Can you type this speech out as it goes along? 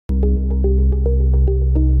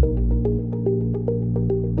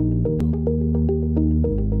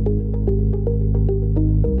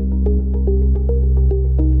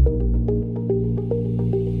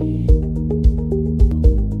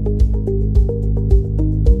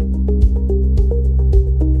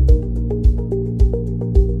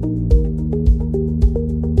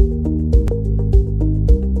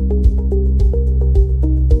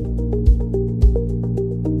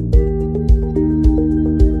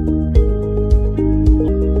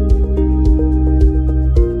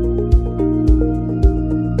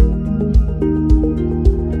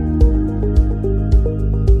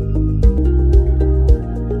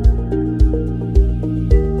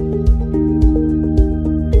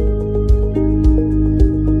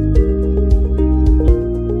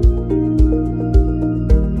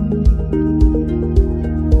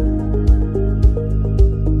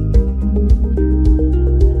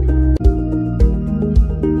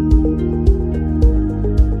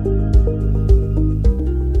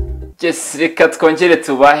Reka twongere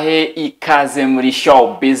tubahe ikaze muri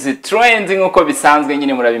show busy trend nkuko bisanzwe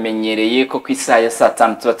nyine murabimenyereye ko ku isaha ya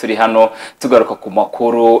 5 tuba turi hano tugaruka ku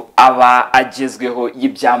makuru aba agezweho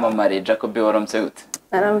y'ibyamamare. Jacob waramutse gute?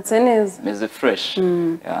 Aramutse neza. Meze fresh.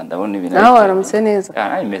 Ndabona ibintu. Nawe waramutse neza.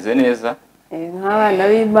 Nawe meze neza. Nk'abana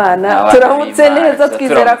b'Imana turamutse neza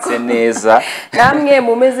twizera ko neza. Namwe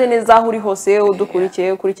mumeze neza aho uri hose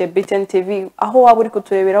udukurikiye kuri BTN TV aho waba uri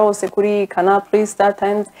kuturebera hose kuri Canal Plus Star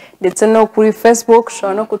Times ndetse no kuri Facebook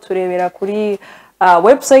ushobora no kuturebera kuri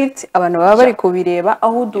website abantu baba bari kubireba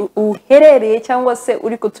aho uherereye cyangwa se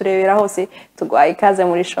uri kuturebera hose tugwaye ikaze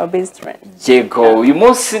muri showbiz trend. Yego uyu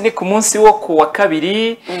munsi ni ku munsi wo kuwa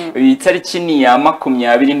kabiri itariki ni ya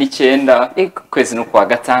 29 kwezi no kuwa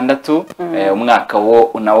gatandatu umwaka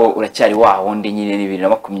wo nawo uracyari wahondi nyine ni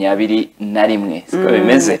 2021 siko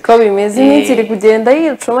bimeze ko bimeze iminsi iri kugenda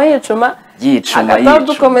yicuma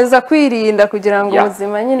dukomeza kwirinda kugira ngo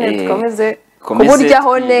ubuzima nyine dukomeze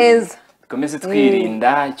kuburyaho neza komeze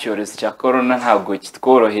twirinda icyorezo cya corona ntabwo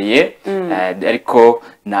kitworoheye ariko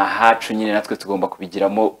nahacu nyine natwe tugomba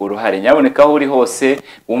kubigiramo uruhare. Nyaboneka aho uri hose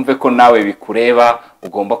wumve ko nawe bikureba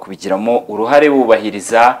ugomba kubigiramo uruhare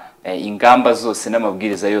wubahiriza ingamba zose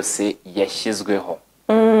n'amabwiriza yose yashyizweho.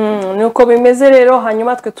 Nuko bimeze rero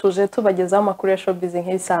hanyuma twe tuje tubagezaho amakuru ya showbiz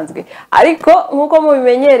nk'ibisanzwe ariko nkuko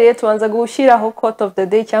mubimenyereye tubanza gushyiraho quote of the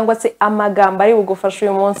day cyangwa se amagambo ari bugufasha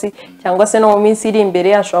uyu munsi cyangwa se no mu minsi iri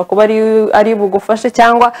imbere ashobora kuba ari bugufashe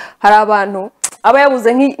cyangwa hari abantu aba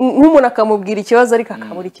yabuze nk'umuntu akamubwira ikibazo ariko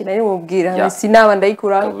akabura ikintu ari mubwira sinaba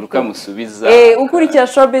ndayikura ukamusubiza ukurikira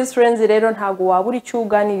showbiz friends rero ntago wabura icyo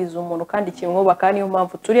uganiriza umuntu kandi kimwubaka niyo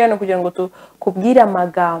mpamvu turi hano kugira ngo tukubwire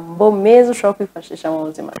amagambo meza ushobora kwifashisha mu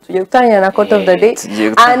buzima. Tugiye gutangira na quote of the day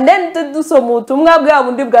and then dusoma ubutumwa bwa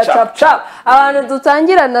bundi bwa chap chap abantu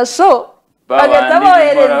dutangira na show bagata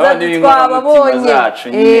bohereza twababonye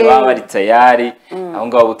nyine baba bari tayari aho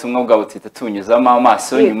ngaho ubutumwa bwa butita tunyuzamo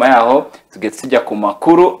amaso nyuma yaho tugetse tujya ku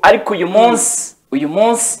makuru. Ariko uyu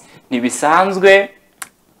munsi nibisanzwe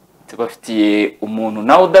tubafitiye umuntu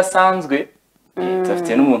nawe udasanzwe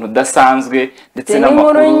tufitiye n'umuntu udasanzwe ndetse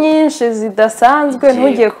n'amakuru nyinshi zidasanzwe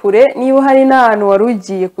ntujye kure niba hari n'ahantu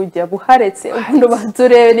warugiye kujya buharetse ubundi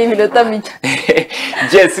baturebe n'iminota mike.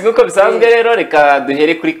 Yes, nkuko bisanzwe rero reka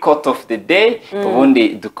duhere kuri quote of the day ubundi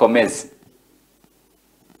dukomeze.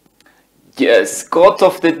 Yes, quote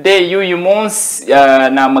of the day y'uyu munsi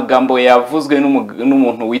ni amagambo yavuzwe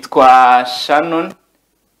n'umuntu witwa Shannon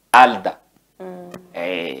Alda.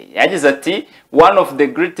 Yagize ati one of the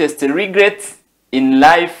greatest regrets in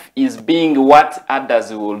life is being what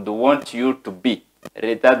others would want you to be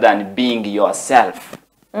rather than being yourself.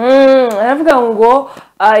 Aravuga ngo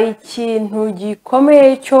ikintu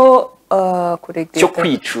gikomeye cyo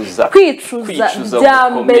kwicuza bya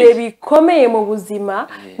mbere bikomeye mu buzima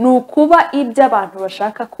ni ukuba ibyo abantu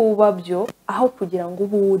bashaka kuba byo aho kugira ngo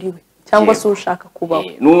ube uriwe cyangwa se ushaka kubaho.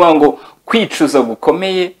 Nuvuga ngo kwicuza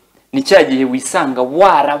gukomeye ni cya gihe wisanga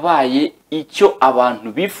warabaye icyo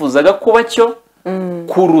abantu bifuzaga kuba cyo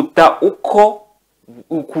kuruta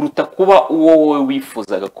kuba uwo wowe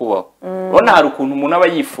wifuzaga kubaho. Urabona hari ukuntu umuntu aba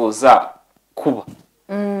yifuza kuba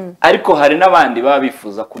ariko hari n'abandi baba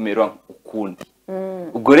bifuza kumera ukundi.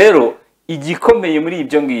 Ubwo rero igikomeye muri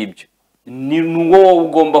ibyo ngibyo ni uwo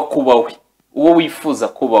ugomba kuba we, uwo wifuza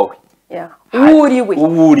kuba we. Uriwe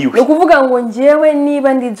no kuvuga ngo ngewe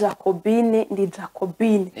niba ndi Jacobine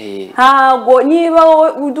ntago niba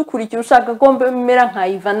wowe udukurikira ushaka ko mbera nka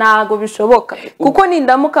Iva ntago bishoboka kuko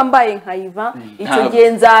nindamuka mbaye nka Iva icyo gihe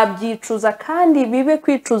nzabyicuza kandi bibe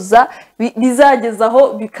kwicuza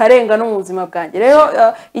bizagezaho bikarenga no mu buzima bwanjye. Rero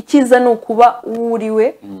ikiza ni ukuba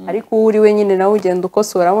uriwe ariko uriwe nyine nawe ugenda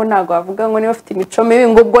ukosoramo ntago bavuga ngo niba ufite imico mibi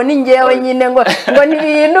ngo ubwo ni ngewe nyine ngo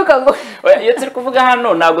nibihinduka ngo iyo turi kuvuga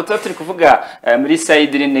hano ntago tuba turi kuvuga muri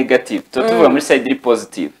side iri negative tuvuga muri side iri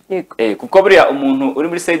positive kuko buriya umuntu uri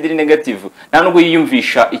muri side iri negative nta nubwo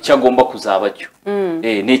yiyumvisha icyo agomba kuzaba cyo.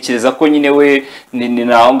 Ntekereza ko nyine we ni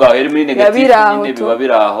naho ngaho iri muri negative nyine biba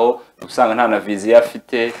biraho usanga nta na viziyo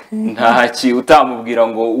afite nta ki utamubwira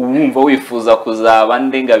ngo wumva wifuza kuzaba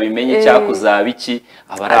ndenga bimenye cyangwa kuzaba iki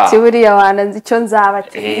abara ati buriya wananze icyo nzaba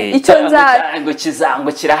icyo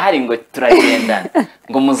ngo kirahari ngo turagendana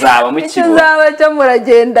ngo muzaba mu kigo icyo nzaba cyo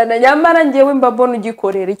muragendana nyamara ngewe mbabona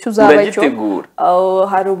ugikorera icyo uzaba cyo.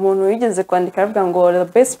 Hari umuntu wigeze kwandika avuga ngo the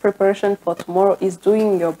best preparation for tomorrow is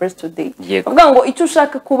doing your best today. Avuga ngo icyo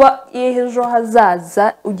ushaka kuba ejo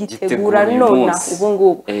hazaza ugitegura none ubu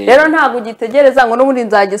ngubu. Rero ntago ugitegereza ngo n'ubundi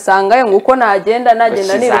nzagisanga ngo uko nagenda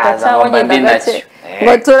niruka cyangwa ngenda gake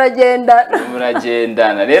ngo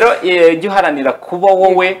turagendana. Rero jya uharanira kuba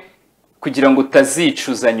wowe kugira ngo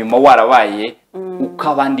utazicuza nyuma warabaye uko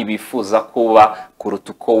abandi bifuza kuba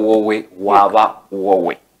kuruta uko wowe waba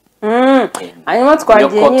wowe. Hanyuma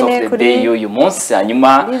twagiye nyine kuri uyu munsi,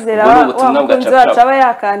 hanyuma ubwo ubutumwa bwacu aba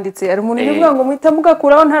yakanditse, hari umuntu uvuga ngo muhita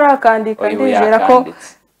mugakuraho ntarakandika, ndizera ko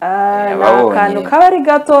akantu kaba ari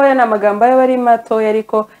gatoya n'amagambo aba ari matoya,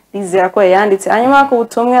 ariko ndizera ko yanditse. Hanyuma ku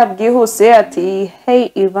butumwa bwihuse ati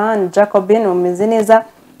hey Ivan Jacobin, umeze neza,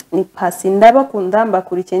 ni Pasi ndabakunda,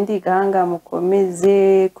 mbakurikiye ndi Gahanga,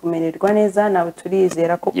 mukomeze kumererwa neza, nawe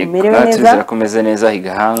turizera ko umerewe neza. Turizera ko umeze neza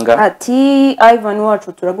Igahanga. Ati Ivan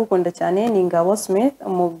wacu turagukunda cyane, ni Ngabo Smith,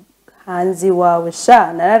 umuhanzi wawe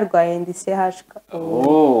sha nararwaye ndise hashika.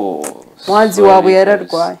 Umuhanzi wawe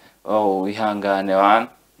yararwaye. Wihangane wana.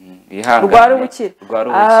 Rwari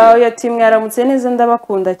ubukira. Yati mwaramutse neza,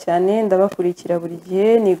 ndabakunda cyane, ndabakurikira buri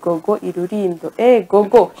gihe, ni Gogo Irurindo.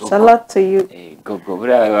 Gogo, shout out to you. Gogo,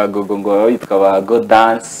 buriya Gogo ngo yitwa ba Go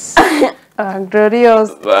Dance.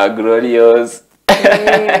 Glorious. Ba Glorious.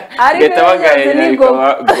 Geta bagaye ni Gogo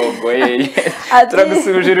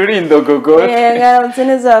turagusubije Irurindo Gogo. Mwaramutse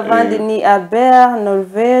neza abandi, ni Albert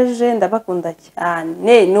Norvege, ndabakunda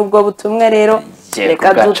cyane. Nubwo butumwa rero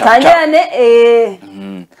reka dutangirane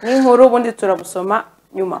n'inkuru, ubundi turabusoma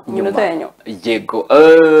nyuma minota ya nyuma. Yego,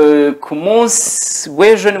 ku munsi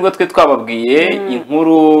w'ejo nibwo twe twababwiye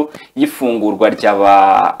inkuru y'ifungurwa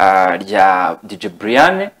rya DJ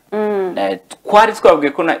Brian. Twari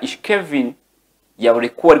twabwiye ko na Kevin yabure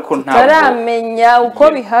ko ariko ntabwo taramenya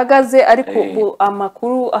uko bihagaze, ariko ubu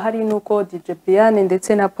amakuru ahari nuko DJ Brian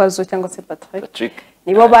ndetse na Pazo cyangwa se Patrick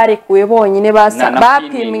nibo barekuwe bonyine,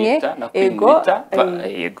 bapimwe yego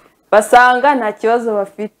basanga nta kibazo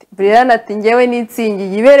bafite. Brian ati ngewe n'itsingi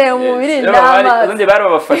yibereye umubiri n'amazi, bari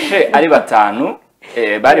babafashe ari batanu,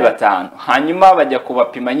 bari batanu, hanyuma bajya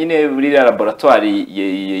kubapima nyine muri laboratoire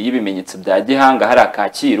y'ibimenyetso bya Gihanga hari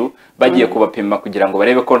Kacyiru, bagiye kubapima kugira ngo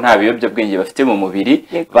barebe ko nta biyobyabwenge bafite mu mubiri,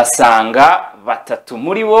 basanga batatu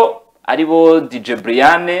muri bo ari bo DJ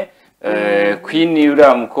Brian, Queen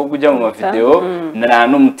uriya mukobwa ujya mu mavideo, na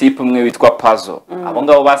n'umutipe umwe witwa Pazo. Abo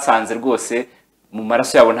ngabo basanze rwose mu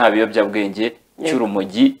maraso yabo nta biyobyabwenge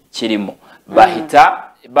cy'urumogi kirimo, bahita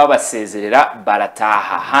babasezerera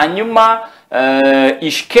barataha. Hanyuma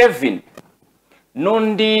Kevin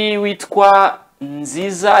n'undi witwa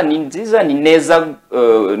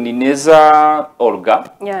ni neza Olga,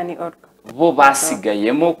 bo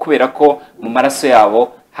basigayemo kubera ko mu maraso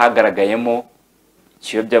yabo hagaragayemo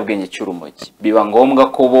ikiyobyabwenge cy'urumogi, biba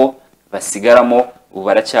ngombwa ko bo basigaramo, ubu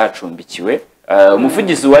baracyacumbikiwe.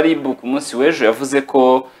 Umuvugizi wa RIB ku munsi w'ejo yavuze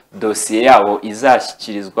ko dosiye yabo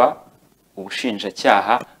izashyikirizwa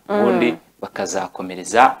ubushinjacyaha, ubundi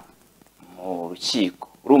bakazakomereza mu rukiko.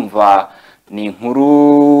 Urumva ni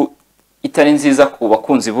inkuru itari nziza ku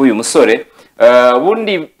bakunzi b'uyu musore.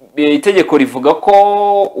 Ubundi itegeko rivuga ko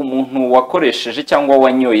umuntu wakoresheje cyangwa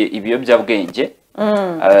wanyoye ibiyobyabwenge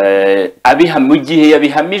mu gihe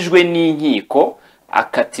yabihamijwe n'inkiko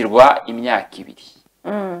akatirwa imyaka 2.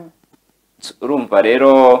 Urumva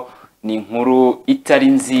rero ni inkuru itari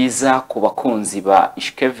nziza ku bakunzi ba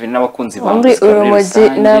Kevin n'abakunzi ba urumogi.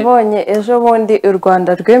 Nabonye ejo bundi u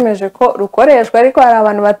Rwanda rwemeje ko rukoreshwa, ariko hari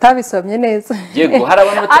abantu batabisomye neza. Yego, hari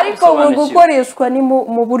abantu batabisobanukiwe, ariko gukoreshwa ni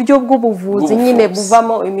mu buryo bw'ubuvuzi nyine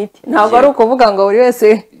buvamo imiti, ntabwo ari ukuvuga ngo buri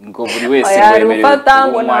wese wemerewe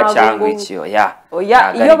kunywa cyangwa iki.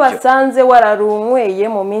 Iyo basanze wararunyweye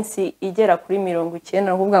mu minsi igera kuri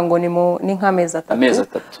 90, kuvuga ngo ni nk'amezi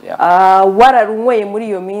 3, wararunyweye muri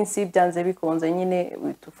iyo minsi, byanze bikonze nyine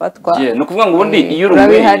bitufatwa. Ni ukuvuga ngo ubundi iyo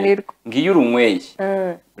urunyweye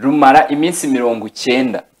rumara iminsi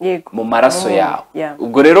 90 mu maraso yawe.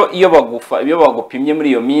 Ubwo rero iyo bagupimye muri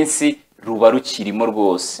iyo minsi ruba rukirimo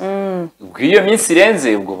rwose. Ubwo iyo minsi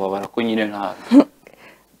irenze, ubwo babara ko nyine ntabwo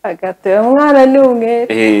agatoya umwana n'umwe.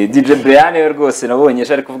 DJ Brian we rwose nabonye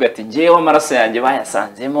ari kuvuga ati ngewe amaraso yanjye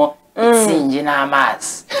bayasanzemo itsingi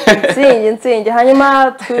n'amazi. Itsingi.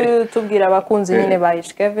 Hanyuma tubwira abakunzi nyine ba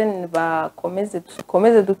Kevin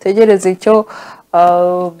bakomeze dutegereze icyo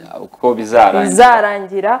uko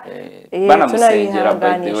bizarangira. Banamusengera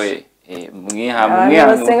by the way.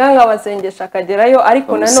 Basenga ngabasengesha akagerayo,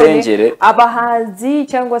 ariko nanone abahanzi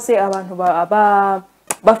cyangwa se abantu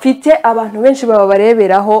bafite abantu benshi baba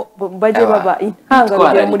bareberaho, bajye baba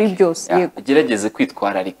intangarugero muri byose. Gerageze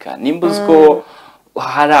kwitwararika, nimba uziko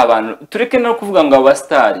hari abantu, tureke no kuvuga ngo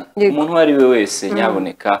abastari, umuntu ari we wese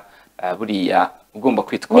nyaboneka buriya ugomba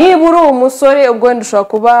kwitwara. Niba uri umusore, ubwo wenda ushobora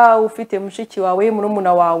kuba ufite mushiki wawe,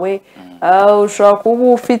 murumuna wawe, ushobora kuba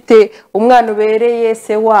ufite umwana ubereye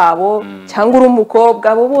se wabo, cyangwa uri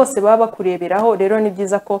umukobwa, abo bose baba bakureberaho. Rero ni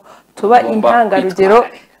byiza ko tuba intangarugero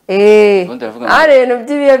ari ibintu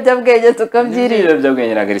by'ibiyobyabwenge tukabyirinda.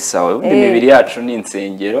 Ibiyobyabwenge ntabwo ari sawa, ubundi imibiri yacu ni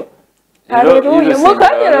insengero. Haleluya,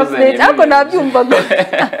 mukanyura preach ariko nabyumvaga.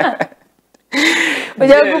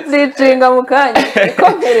 Ujya gupreachinga mukanya,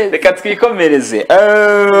 ikomereze. Reka twikomereze.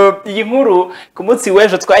 Iyi nkuru ku munsi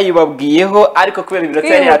w'ejo twayibabwiyeho, ariko kubera iminota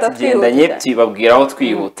yari yatugendanye tuyibabwiraho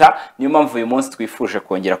twihuta, niyo mpamvu uyu munsi twifuje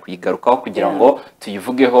kongera kuyigarukaho kugira ngo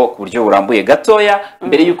tuyivugeho ku buryo burambuye gatoya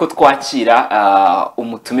mbere y'uko twakira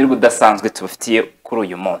umutumirwa udasanzwe tubafitiye kuri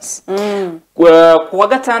uyu munsi. Ku wa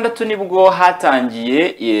gatandatu nibwo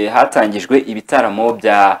hatangijwe ibitaramo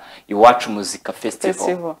bya Iwacu Muzika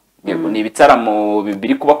Festival. Ni ibitaramo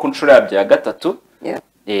biri kuba ku nshuro yabyo ya gatatu.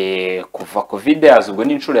 Kuva covid yaza ubwo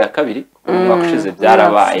ni inshuro ya kabiri, umwaka ushize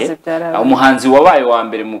byarabaye. Umuhanzi wabaye wa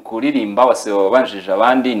mbere mu kuririmba wabanjije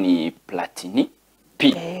abandi ni Platini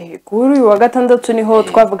P. Kuri uyu wa gatandatu niho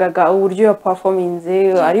twavugaga uburyo ya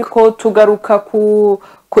performance, ariko tugaruka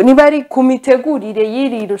niba ari ku mitegurire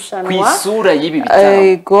y'iri rushanwa, ku isura y'ibi bitaramo.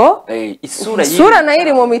 Yego, isura nayo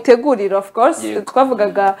iri mu mitegurire of course.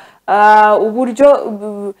 Twavugaga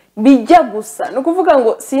uburyo bijya gusa, no kuvuga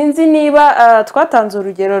ngo sinzi niba twatanze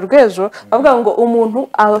urugero rw'ejo bavuga ngo umuntu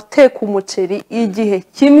ateka umuceri igihe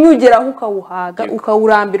kimwe ugeraho ukawuhaga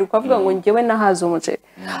ukawurambira ukavuga ngo ngewe nahaze umuceri,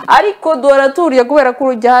 ariko dora turiye kubera ko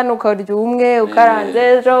urujya hano ukarya umwe ukaranze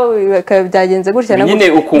ejo byagenze gutya na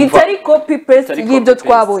gutya, bitari copy paste y'ibyo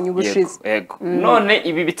twabonye ubushize. None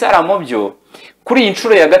ibi bitaramo byo kuri iyi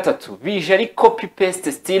nshuro ya gatatu bije ari copy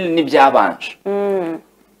paste still n'ibyabanje,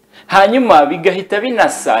 hanyuma bigahita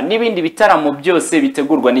binasa n'ibindi bitaramo byose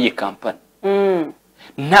bitegurwa n'iyi kampani.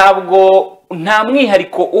 Nta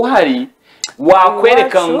mwihariko uhari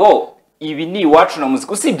wakwereka ngo ibi ni Iwacu na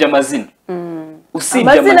Muzika, usibye amazina.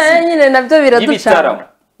 Amazina nyine nabyo biraducana.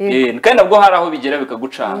 Kandi nabwo hari aho bigera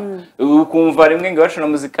bikagucana, ukumva rimwe ngo Iwacu na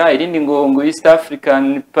Muzika, irindi ngo East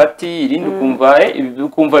African Party, irindi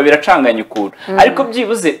ukumva biracanganya ukuntu. Ariko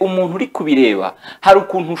byibuze umuntu uri kubireba hari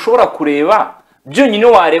ukuntu ushobora kureba byonyine,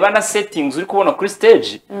 wareba na settings uri kubona kuri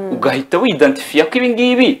stage ugahita widentifya ko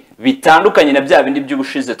ibingibi bitandukanye na bya bindi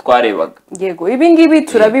by'ubushize twarebaga. Yego, ibingibi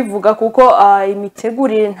turabivuga kuko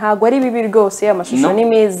imitegurire ntago ari bibi rwose, amashusho ni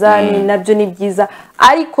meza, ni nabyo ni byiza,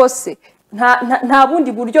 ariko se nta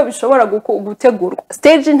bundi buryo bishobora gutegurwa.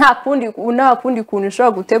 Stage nta kundi kuntu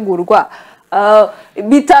ishobora gutegurwa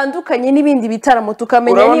bitandukanye n'ibindi bitaramo,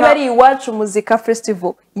 tukamenya niba ari Iwacu Muzika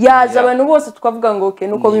Festival yaje abantu bose tukavuga ngo okay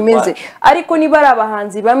nuko bimeze, ariko niba ari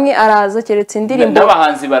abahanzi bamwe araza keretse indirimbo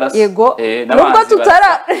n'abahanzi barasa. Yego, nubwo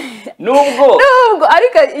tutara nubwo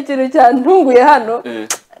ariko ikintu cyantunguye hano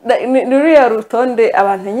nuriya rutonde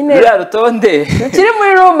abantu nyine ruriya rutonde kiri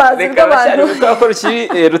muri rumazi rw'abantu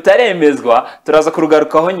rutaremezwa, turaza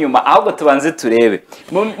kurugarukaho nyuma, ahubwo tubanze turebe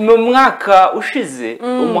mu mwaka ushize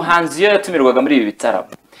umuhanzi iyo yatumirwaga muri ibi bitaramo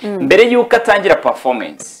mbere y'uko atangira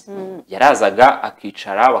performance yarazaga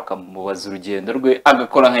akicara bakamubaza urugendo rwe,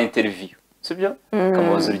 agakora nka interview, sibyo?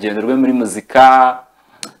 Bakamubaza urugendo rwe muri muzika,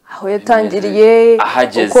 aho yatangiriye,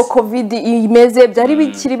 uko covid imeze, byari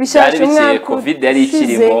bikiri bishashe umwaka covid yari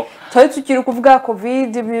ikirimo, twari tukiri kuvuga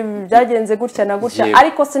covid byagenze gutya na gutya,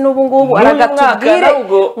 ariko se n'ubu ngubu aragatubwire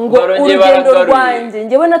ngo urugendo rwanjye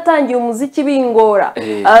ngewe natangiye umuziki bingora,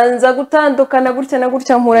 nza gutandukana gutya na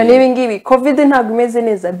gutya mpura n'ibi ngibi, covid ntabwo imeze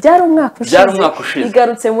neza. Byari umwaka ushize,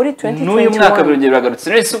 igarutse muri 2021, n'uyu mwaka birongera bagarutse.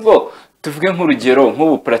 Nese ubwo tuvuge nk'urugero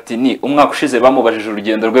nk'ubu Platini umwaka ushize bamubajije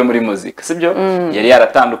urugendo rwe muri muzika, sibyo? Yari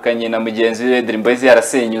yaratandukanye na mugenzi we, Dream Boys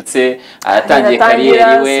yarasenyutse, aratangiye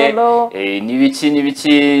kariyeri we,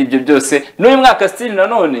 n'ibiki ibyo byose. N'uyu mwaka still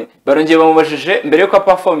nanone barongeye bamubajije mbere yuko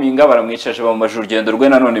performinga, baramwicaje bamubajije urugendo rwe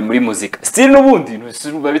nanone muri muzika, still n'ubundi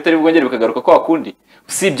bitari bwongere bikagaruka ko akundi,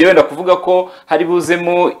 usibye wenda kuvuga ko hari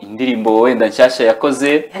buzemo indirimbo wenda nshyashya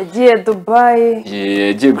yakoze, yagiye Dubai,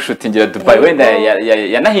 yagiye gushutingira Dubai, wenda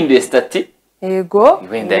yanahinduye stati. Yego,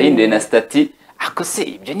 wenda yahinduye na stati, ako se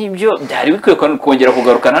ibyo nibyo byari bikwiye kongera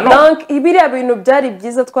kugarukana no. Donc ibiriya bintu byari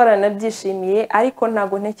byiza, twaranabyishimiye, ariko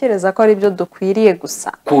ntago ntekereza ko ari byo dukwiriye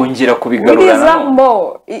gusa kongera kubigarurana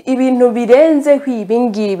no. Ibintu birenze kwibi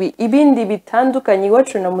ngibi, ibindi bitandukanye.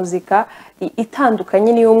 Iwacu na Muzika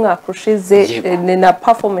itandukanye niyo umwaka ushize na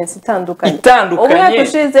performance itandukanye. Umwaka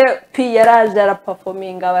ushize P yaraje ara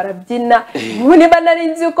performinga, barabyina, niba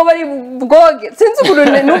narinzi uko bari bwoge, sinzi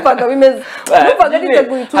ukuntu numvaga bimeze, numvaga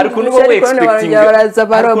niteguye hari ukuntu bo expecting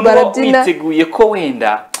barabyina, witeguye ko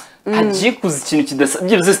wenda hagiye kuza ikintu kidasabye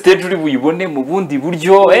byibuze stage uri buyibone mu bundi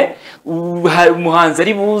buryo umuhanzi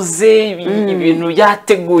ari buze ibintu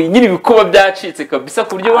yateguye nyine ibikuba byacitse kabisa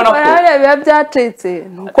ku buryo ubona ko biba byacitse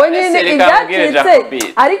nuko nyine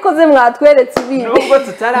ibyacitse ariko ze mwatweretse ibindi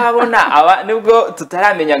nubwo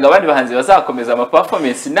tutaramenyaga abandi bahanzi bazakomeza ama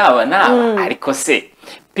performance naba ariko se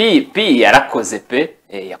P yarakoze pe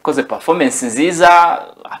yakoze performance nziza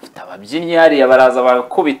afite ababyinnyi hariya baraza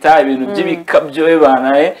bakubita ibintu by'ibikabyo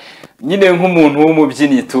banaye nyine nk'umuntu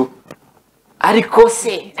w'umubyinnyi tu ariko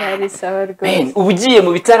se ubugiye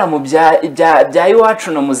mu bitaramo bya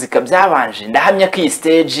Iwacu na Muzika byabanje ndahamya ko iyi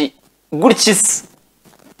stage gutya isi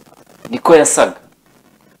niko yasaga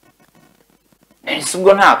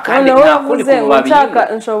ubwo nta kundi kuntu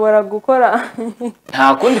babihindura nshobora gukora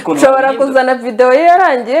nta kundi kuntu nshobora kuzana video ye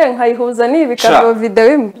yarangiye nkayihuza n'ibikaba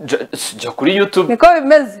video imwe jya kuri YouTube niko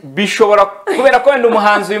bimeze bishobora kubera ko wenda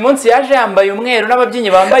umuhanzi uyu munsi yaje yambaye umweru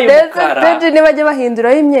n'ababyinnyi bambaye umukara stage ntibajye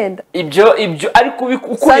bahinduraho imyenda ibyo ariko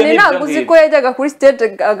ukuye ntabwo uzi ko yajyaga kuri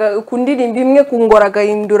stage ku ndirimbo imwe kungora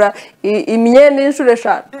agahindura imyenda inshuro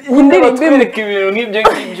 5 ku ndirimbo imwe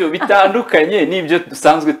ibintu nk'ibyo bitandukanye n'ibyo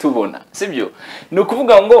dusanzwe tubona sibyo ni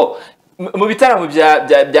ukuvuga ngo mu bitaramo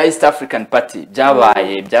bya East African Party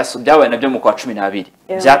byabaye nabyo mu kwa 12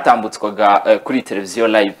 byatambutswaga kuri televiziyo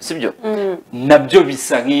live sibyo nabyo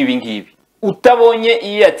bisa nk'ibi ngibi utabonye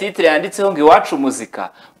iya titre yanditseho ngo Iwacu Muzika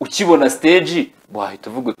ukibona stage wahita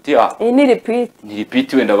uvuga uti ni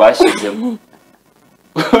repeat wenda bashyizemo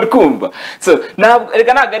urkumva so ntabwo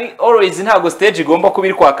ari always ntabwo stage igomba kuba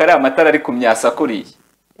iri kwaka ari amatara ari kumyasa kuriye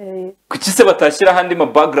kuki se batashyira handi ma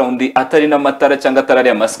background atari n'amatara cyangwa atari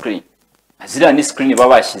ama screen ziriya ni screen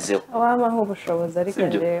baba bashyizeho wama nk'ubushobozi ariko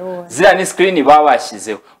ndewe ziriya ni screen baba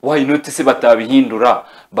bashyizeho why not se batabihindura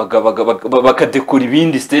bakadekora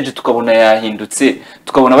ibindi stage tukabona yahindutse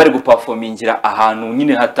tukabona bari guperformingira ahantu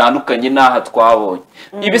nyine hatandukanye n'aha twabonye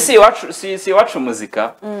ibi si Iwacu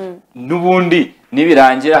Muzika n'ubundi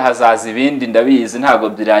nibirangira hazaza ibindi ndabizi ntago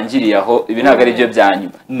birangiriye aho ibi ntago ari byo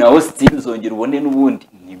byanyuma naho still zongera ubone n'ubundi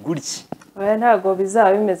ni gutya ntago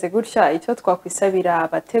bizaba bimeze gutya icyo twakwisabira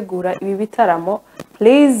abategura ibi bitaramo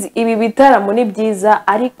please ibi bitaramo ni byiza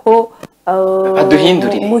ariko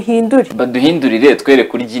baduhindurire twere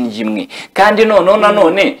kuri imwe kandi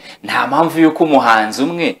none nta mpamvu yuko umuhanzi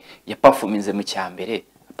umwe yaperforminze mu cyambere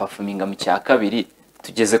performinga mu cya kabiri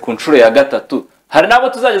tugeze ku nshuro ya gatatu hari nabo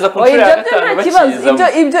tuzageza ku nshuro ya gatanu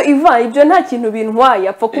bakiza ibyo nta kintu bintwaye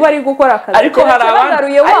apfa kuba ari gukora akazi ariko hari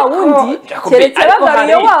abagaruye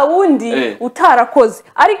wa wundi utarakoze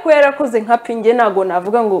ariko yarakoze nka pinge nago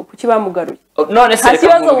navuga ngo kuki bamugaruye none se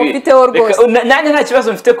kibazo mufiteho rwose nanjye nta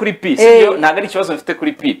kibazo mfite kuri P sibyo ntago ari ikibazo mfite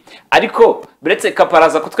kuri P ariko buretse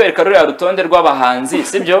kaparaza kutwereka ruriya rutonde rw'abahanzi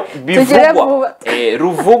sibyo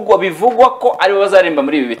bivugwa ko ari bo bazaririmba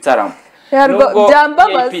muri ibi bitaramo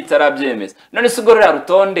byambabaza itarabyemeza none se ubwo ruriya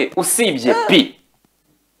rutonde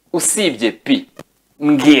usibye P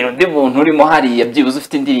mbwira undi muntu urimo hariya byibuze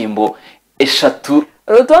ufite indirimbo 3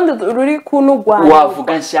 urutonde ruri kunugwana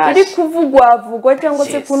wavuga nshyashya uri kuvugwa cyangwa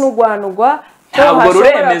se kunugwanugwa ntabwo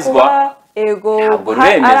ruremezwa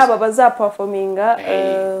ari aba bazaperforminga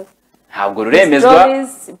ntabwo ruremezwa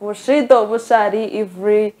Bushido Bushari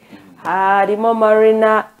Ivry harimo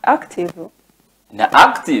Marina Active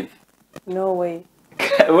no way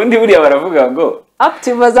ubundi buriya baravuga ngo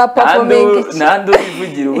Active za performing nando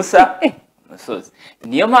bivugira ubusa musozi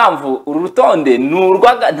niyo mpamvu uru rutonde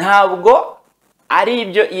nurwaga ntabwo ari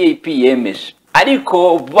ibyo EAP yemeje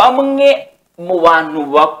ariko bamwe mu bantu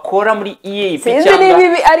bakora muri EAP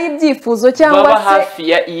cyangwa ari ibyifuzo cyangwa se baba hafi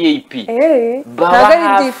ya EAP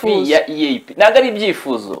ntago ari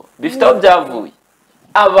ibyifuzo bifite aho byavuye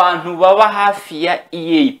abantu baba hafi ya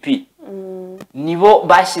EAP nibo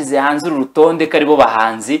bashyize hanze uru rutonde ko aribo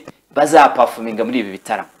bahanzi bazaperforminga muri ibi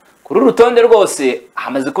bitaramo kuri uru rutonde rwose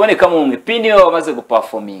hamaze kuboneka mu mwe niyo bamaze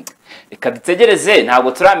guperforminga reka dutegereze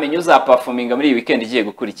ntabwo turamenya uzaperforminga muri iyi weekend igiye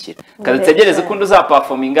gukurikira reka dutegereze ko undi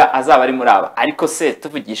uzaperforminga azaba ari muri aba ariko se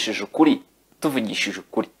tuvugishije ukuri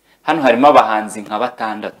hano harimo abahanzi nka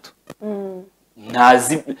 6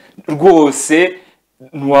 ntazi rwose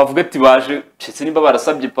ntiwavuga ati baje ndetse niba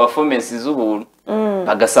barasabye performance z'ubuntu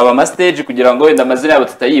bagasaba ama stage kugira ngo wenda amazina yabo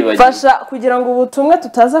tutayibagirwa fasha kugira ngo ubutumwa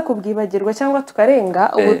tutaza kubwibagirwa cyangwa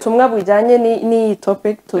tukarenga ubutumwa bujyanye n'iyi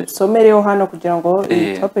topic tusomereho hano kugira ngo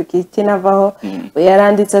iyi topic itinavaho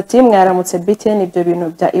yaranditse ati mwaramutse BTN ibyo bintu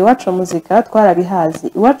bya Iwacu Muzika twarabihazi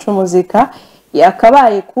Iwacu Muzika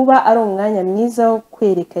yakabaye kuba ari umwanya mwiza wo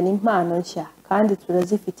kwerekana impano nshya kandi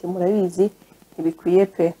turazifite murabizi ntibikwiye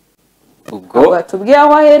pe ubwo tubwiye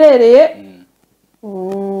aho aherereye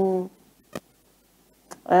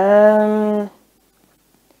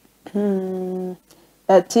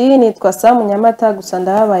ati nitwa Sam Nyamata gusa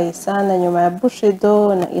ndababaye sana nyuma ya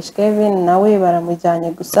Bushido na Ishkevin nawe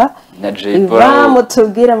baramujyanye gusa Iva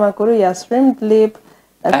mutubwira amakuru ya Streamed Lip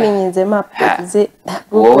akwinyenze mapeze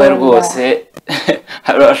wowe rwose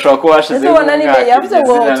ashobora kuba washize tubona nimero yavuze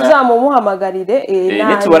ngo tuzamumuhamagarire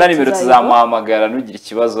nitubona nimero tuzamuhamagara nugira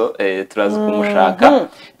ikibazo turaza kumushaka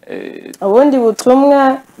ubundi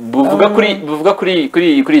butumwa buvuga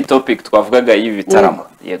kuri topic twavugaga y'ibitaramo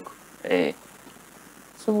yego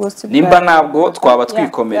nimba ntabwo twaba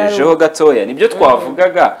twikomerejeho gatoya nibyo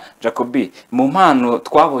twavugaga Jacobi mu mpano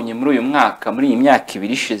twabonye muri uyu mwaka muri iyi myaka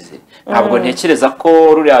ibiri ishize ntabwo ntekereza ko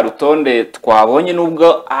ruriya rutonde twabonye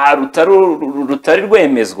nubwo rutari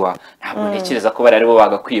rwemezwa ntabwo ntekereza ko bari aribo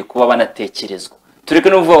bagakwiye kuba banatekerezwa tureke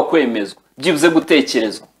no kuvuga kwemezwa byibuze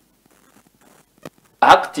gutekerezwa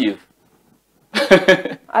active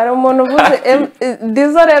ari umuntu uvuze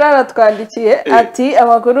Dizo rero aratwandikiye ati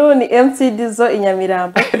amakuru ni MC Dizo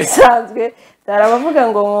Inyamirambo bisanzwe tarabavuga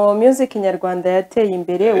ngo mu music nyarwanda yateye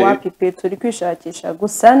imbere wapipe turi kwishakisha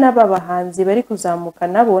gusa n'abahanzi bari kuzamuka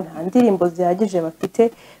nabo nta ndirimbo zihagije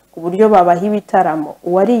bafite ku buryo babaha ibitaramo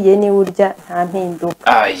uwariye ni urya nta mpinduka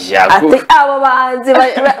ati abo bahanzi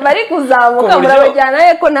bari kuzamuka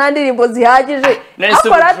murabajyana ko nta ndirimbo zihagije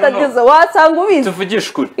akora atageze wasanga ubizi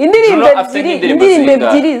tuvugisha ukuri indirimbo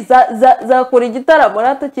ebyiri zakora igitaramo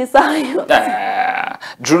nato cy'isayo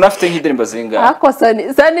Juno afite nk'indirimbo zingahe ako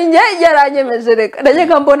sani njye yaranyemeje reka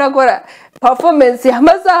ndajya mbona akora performance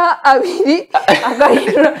y'amasaha abiri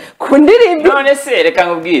agahindura ku ndirimbo none se reka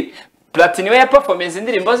nkubwire Platini we ya performance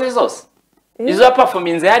indirimbo ze zose izo ya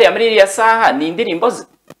performance hariya muri iriya saha ni indirimbo ze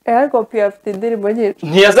ariko pia afite indirimbo nyinshi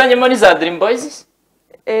ntiyazanyemo n'iza Dream Boys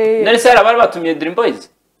none se bari batumiye Dream Boys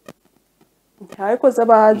ariko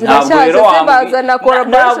z'abahanzi bashaje se bazana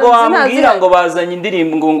collaboration ntabwo wambwira ngo bazanye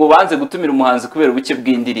indirimbo ngo banze gutumira umuhanzi kubera ubuke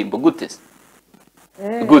bw'indirimbo gute se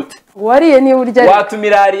gute wariye ni urya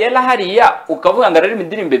watumira Ariela hariya ukavuga ngo ararimo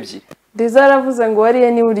indirimbo ebyiri Diza aravuze ngo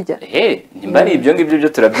wariye ni urya nimba ari ibyo ngibyo byo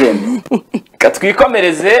turabyemera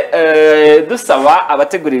katwikomereze dusaba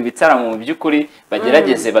abategura ibitaramo mu by'ukuri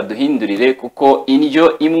bagerageze baduhindurire kuko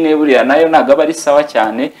indyo imwe buriya nayo ntabwo aba ari sawa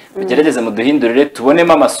cyane bagerageze muduhindurire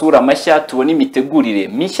tubonemo amasura mashya tubone imitegurire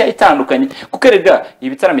mishya itandukanye kuko erega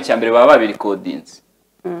ibitaramo cya mbere baba babirikodinze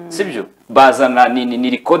sibyo bazana ni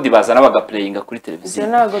record bazana bagaplayinga kuri televiziyo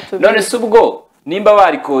none se ubwo nimba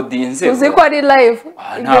barikodinze uzi ko ari live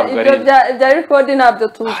ibyo bya record ntabyo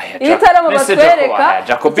tuzi ibitaramo batwereka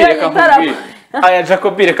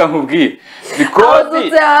Jacobi reka nkubwire record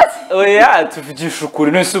oya tuvugisha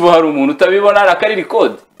ukuri nese ubu hari umuntu utabibona arakari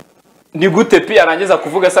record ni gute pia arangiza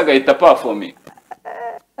kuvuga se agahita performing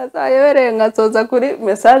azayebereye nkasoza kuri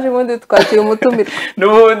message ubundi twakira umutumirwa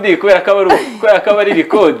n'ubundi kubera ko ari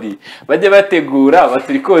record bajye bategura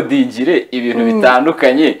baturikodingire ibintu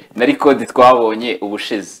bitandukanye na record twabonye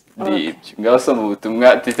ubushize ndibyo ngaho soma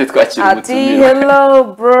ubutumwa tete twakira umutumirwa ati hello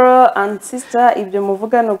bro and sister ibyo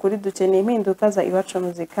muvuga no kuri dukeneye impinduka za Iwacu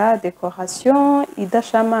Muzika decoration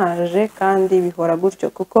idashamaje kandi bihora gutyo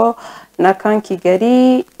kuko na kan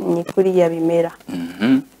Kigali ni kuri yabimera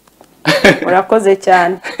urakoze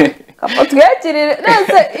cyane kapo twakirire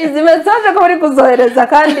nase izi message ko bari kuzohereza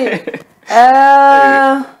kandi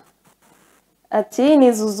ati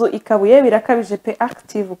nizuzu ikabuye birakabije pe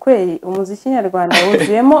active kweri umuziki nyarwanda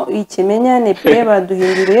wuzuyemo ikimenyane pe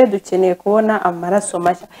baduhinduriye dukeneye kubona amaraso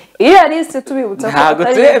mashya iyo liste tubibutsa ko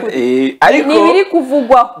ariko ni biri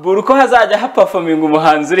kuvugwa buruko hazajya ha performing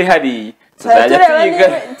umuhanzi uri hari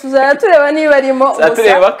tuzajya tureba niba arimo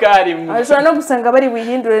tureba ko arimo ashobora no gusanga bari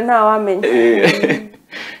bihindure nta wamenya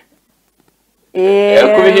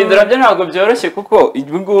kubihindura byo ntabwo byoroshye kuko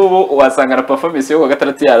ngubu wasanga na performance yo ku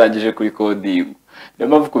gatandatu yarangije kuri coding niyo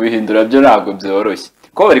mpamvu kubihindura byo ntabwo byoroshye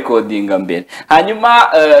ko bari codinga mbere hanyuma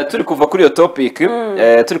turi kuva kuri iyo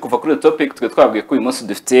topic twe twabwiye ko uyu munsi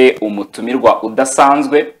dufite umutumirwa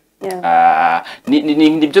udasanzwe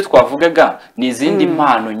nibyo twavugaga ni izindi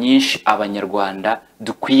mpano nyinshi abanyarwanda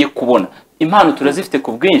dukwiye kubona impano turazifite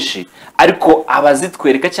ku bwinshi ariko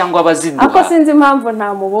abazitwereka cyangwa abaziduha ako sinzi impamvu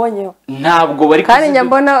ntamubonyeho ntabwo bari kandi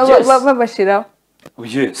nyambona babashiraho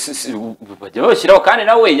bajya babashyiraho kandi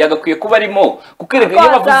nawe yagakwiye kuba arimo kuko iyo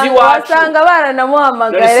bavuze iwacu wasanga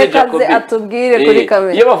baranamuhamagaye kaze atubwire kuri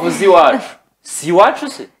kamera iyo bavuze iwacu si iwacu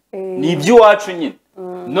se ni iby'iwacu nyine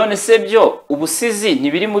none se byo ubusizi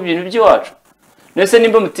ntibiri mu bintu by'iwacu nese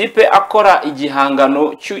nimba umutipe akora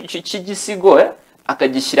igihangano cy'igisigo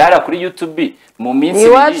akagishyira hariya kuri YouTube mu minsi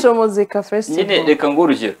Iwacu Muzika Festival nyine reka ngo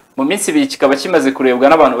urugero mu minsi ibiri kikaba kimaze kurebwa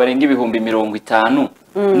n'abantu barenga 50,000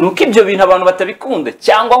 nuko ibyo bintu abantu batabikunda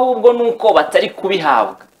cyangwa ahubwo nuko batari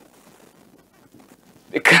kubihabwa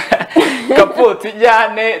kapo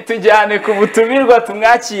tujyane ku butumirwa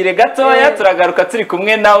tumwakire gatoya turagaruka turi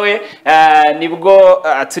kumwe nawe nibwo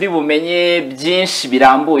turi bumenye byinshi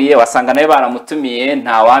birambuye wasanga nawe baramutumiye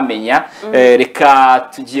ntawamenya reka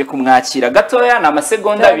tugiye kumwakira gatoya ni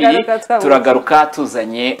amasegonda 2 turagaruka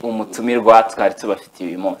tuzanye umutumirwa twari tubafitiye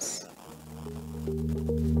uyu munsi.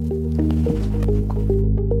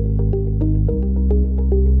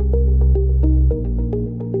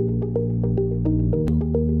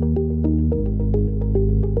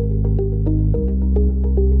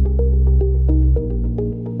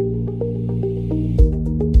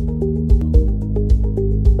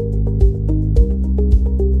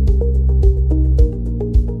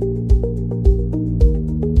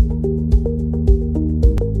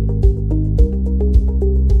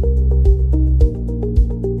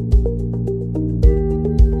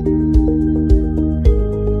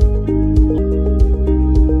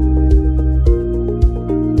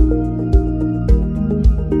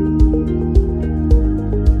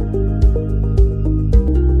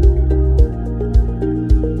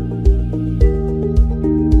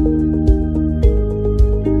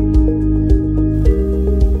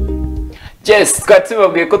 Yes, twari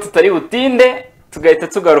tubabwiye ko tutari butinde tugahita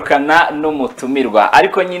tugarukana n'umutumirwa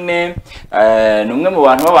ariko nyine ni umwe mu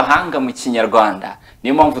bantu b'abahanga mu kinyarwanda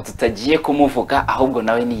niyo mpamvu tutagiye kumuvuga ahubwo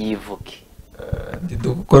nawe niyivuge.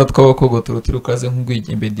 Ndidukora tw'abakogotoro turukaze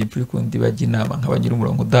nk'ugwigimbe ndipfuri kundi bajya inama nk'abanyira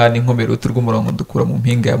umurongo dani nkomero turw'umurongo dukura mu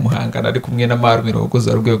mpinga ya Muhanga ari kumwe na Marumirongo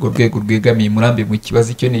goza rwego rwegamiye murambi mu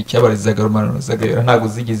kibazo icyo ni icyabarizaga Rumano zagayora ntago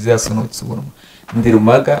zigize yasonotse ubuntu ndi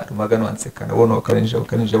Rumaga nwansekana bono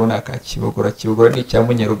wakanije bona akakibogora ni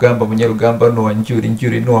munyarugamba no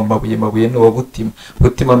wanjyuri no wamabuye no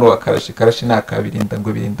wabutima no wakarashi nakabirinda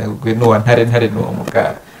ngo birindagwe no wantare no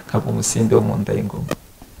wamugara nkabo umusinde wo mu nda y'ingoma.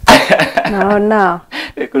 No.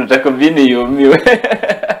 Kunja kombini yumiwe.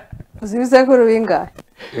 Uzibize ko rubingahe?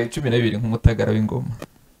 12 nk'umutagara w'ingoma.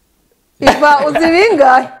 Iva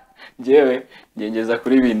uzibingahe? Jewe ngengeza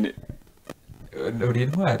kuri 4. Uri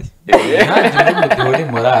intwari. Ntaje muri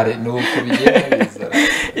morale nuko bigenda bizara.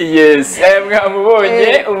 Yes,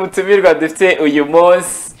 mwamubonye umutumirwa dufite uyu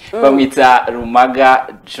munsi bamwita Rumaga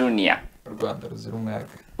Junior. Rwanda ruzira umwaga.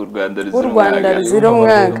 Urwanda ruzira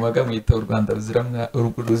umwaga. Rumaga mwita Rwanda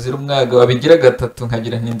ruzira umwaga wabigira gatatu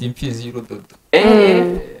nkagira ntindi imfizi y'urudodo.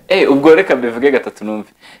 Ubwo reka mbivuge gatatu numve.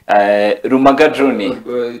 Rumaga Junior.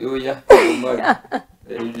 Oya, Rumaga.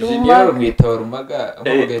 Junior mwita Rumaga,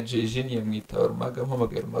 mpamagaye Junior mwita Rumaga,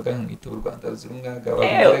 mpamagaye Rumaga mwita Rwanda ruzira umwaga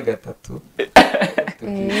wabigira gatatu.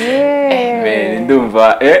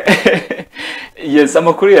 Ndumva yes,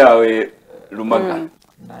 amakuru yawe Rumaga.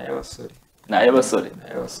 N'ay'abasore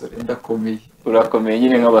ndakomeye. Urakomeye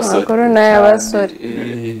nyine nk'abasore. Amakuru n'ay'abasore.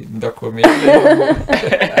 Ndakomeye.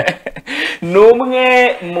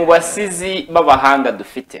 Numwe mu basizi b'abahanga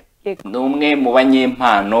dufite. Numwe mu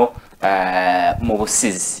banyempano mu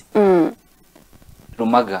busizi.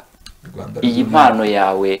 Rumaga. Iyi mpano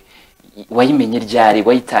yawe wayimenye ryari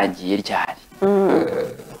wayitangiye ryari?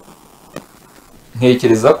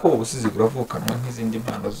 Ntekereza ko ubusizi buravukanwa nk'izindi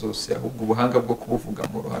mpano zose ahubwo ubuhanga bwo kubuvuga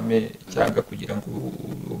mu ruhame cyangwa kugira ngo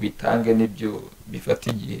ubitange nibyo bifata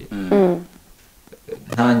igihe.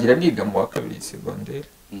 Ntangira niga mu wa 2 secondaire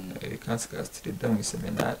kansikastirida mu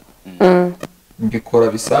seminari. Mbikora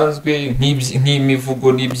bisanzwe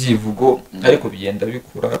nk'imivugo n'ibyivugo ariko bigenda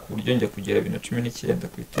bikura ku buryo njya kugera 2019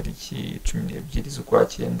 ku itariki 12 z'ukwa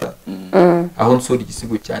 9 aho nsura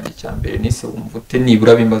igisigo cyane cya mbere nise umvute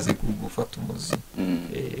nibura bimaze gufata umuzi.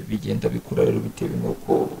 Bigenda bikura rero bitewe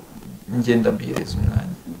nuko ngenda mbihereza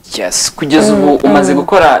umwanya. Yes, kugeza ubu umaze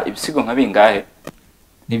gukora ibisigo nka bingahe?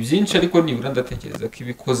 Ni byinshi ariko nibura ndatekereza ko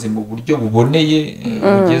ibikoze mu buryo buboneye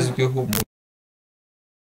bugezweho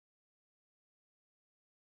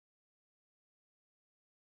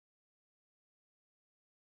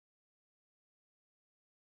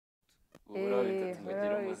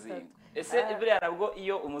ese buriya nabwo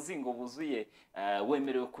iyo umuzingo wuzuye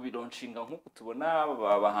wemerewe kubironshinga nk'uko tubona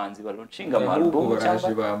abahanzi baronshinga album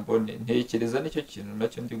cyangwa bambone ntekereza nicyo kintu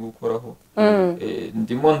nacyo ndi gukoraho.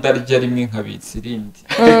 Ndimo ndarya rimwe nkabitsa irindi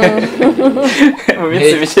mu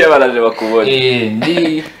minsi mike baraje bakubona.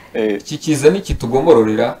 Ndi iki kiza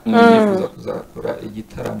nikitugomororera nifuza kuzakora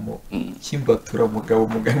igitaramo cy'imbatura mugabo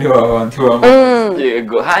mugani w'abandi bamaze.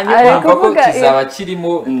 Yego, hanyuma ko kizaba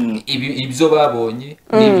kirimo ibyo babonye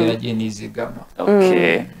n'ibyo nagiye nizigama.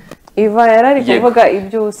 Okay. Iva yarari kuvuga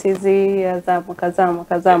ibyo usizi azamuka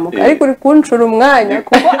ariko uri kunshura umwanya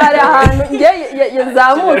kuko ari ahantu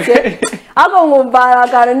yazamutse ahubwo nkumva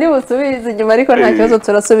akantu ndi busubize inyuma ariko nta kibazo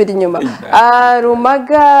turasubira inyuma.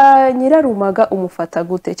 Rumaga Nyirarumaga umufata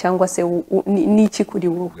gute cyangwa se ni iki kuri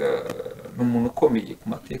wowe? Ni umuntu ukomeye ku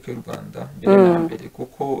mateka y'u Rwanda mbere na mbere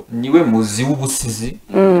kuko niwe muzi w'ubusizi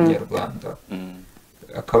nyarwanda.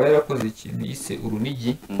 Akaba yarakoze ikintu yise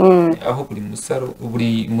urunigi, aho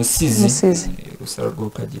buri musizi rusaro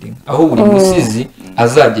rw'ukagira inka, aho buri musizi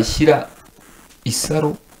azajya ashyira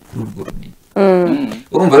isaro kuri urwo runigi.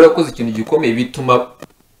 Urumva rero yakoze ikintu gikomeye, bituma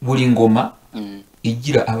buri ngoma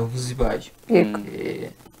igira abavuzi bayo.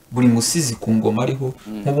 Buri musizi ku ngoma ariho,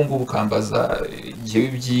 nk'ubu ngubu ukambaza igihe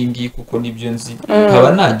ibyingi kuko nibyo nzi,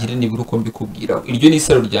 nkaba nagira nibura uko mbikubwira. Iryo ni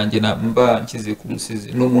isaro ryanjye mba nshyize ku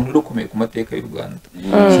musizi. Ni umuntu ukomeye ku mateka y'u Rwanda.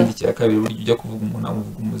 Ikindi cya kabiri, burya ujya kuvuga umuntu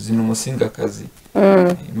amuvuga umuzi, ni umusingakazi.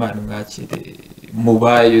 Imana imwakire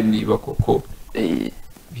mubayo niba koko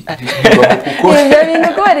ibyo bintu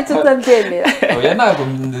kubera icyo utabyemera. Oya ntabwo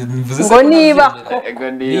mvuze ngo niba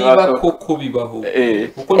koko bibaho,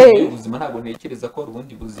 kuko niyo ubuzima ntabwo ntekereza ko ari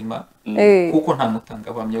ubundi buzima, kuko nta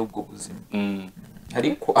mutangabuhamya w'ubwo buzima.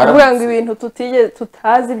 Ariko aravuga ngo ibintu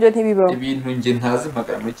tutazi ibyo ntibibaho, ibintu nge ntazi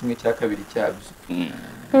mpagara muri 1/2 cyabyo.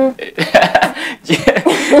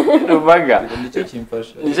 Rumaga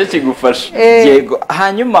nicyo kigufasha. Yego,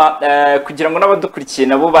 hanyuma kugira ngo n'abadukurikiye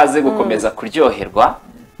nabo baze gukomeza kuryoherwa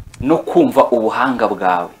no kumva ubuhanga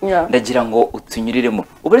bwawe, ndagira ngo utunyuriremo.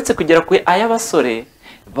 Uburetse kugera ku ay'abasore,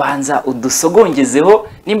 banza udusogongezeho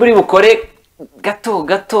nimba uri bukore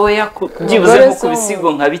gatoya byibuze nko ku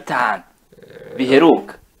bisigo nka 5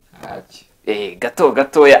 biheruka.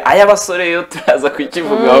 Gatoya ay'abasore yo turaza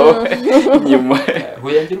kukivugaho nyuma.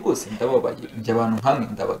 Huyange rwose ndababaye, njye abantu nkamwe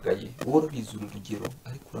ndabagaye. Wowe bizura urugero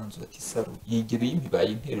ariko uranzura ati saro yigero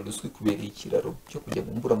y'imibaye intero ruswi kubereye ikiraro cyo kujya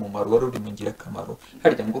gumbura mu maro wari uri mu ngirakamaro.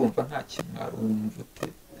 Harya ngo urumva nta kimwaro wumvute.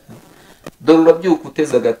 Dore urabyuka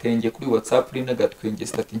uteze agatenge kuri WhatsApp uri n'agatwenge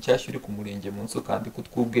stati nshyashya uri ku murenge munsi kandi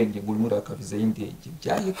kutwubwenge ngo uri muri akaviza y'indege.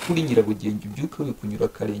 Byaye kuri nyirabugenge ubyuka wikunyura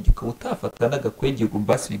akarenge ukaba utafata n'agakwenge ngo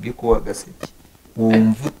mbasi bibye ko wagaseke.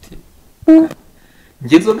 Wumvute.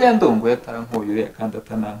 Ngezoga ya ndongo yatarankoyo kandi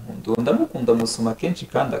atanankundo. Ndamukunda musoma kenshi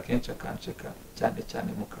kandi akenshi akansheka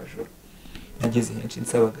cyane mu kajoro. Nageze henshi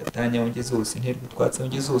nsaba gatanya ngeze hose nterwa twatsa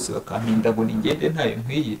ngeze hose bakampinda ngo ningende ntayo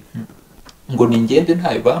nkwiye. Ngo ningende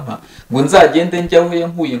ntayo bampa, ngo nzagende njya aho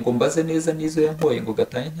yankuye ngo mbaze neza nizo yankoye ngo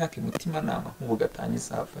gatanye ntake mutima nama nk'ubu gatanye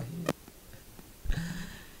safa he.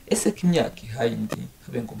 Ese kimyaka ihaye indi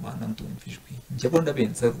habe ngo mana ndumvijwe. Njye abona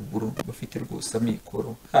benza ruguru bafite rwose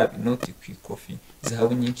amikoro, haba inoti ku ikofi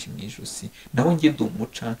zahabu nyinshi mu ijosi. Naho njye ndi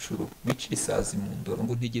umucancuro wicira isazi mu ndoro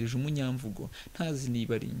ngo ntegereje umunyamvugo ntazi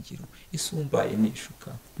niba ari ingiro. Isumbaye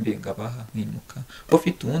nishuka mbenga baha nkimuka,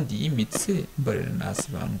 bafite uwundi yimitse mbarera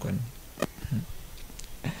nasi bangwane.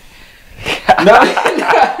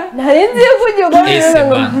 Narinzi kujya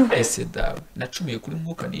ese dawe nacumiye kuri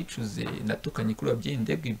mwuka nicuze, natukanye kuri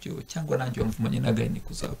abyendebwa ibyo cyangwa nanjye wamvumanye n'agahini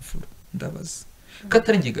kuzapfura. Ndabaza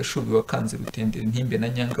katari nge gashobi wakanze rutendere ntimbe na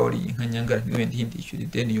nyanga wari inka nyangara ntiwende hindishyura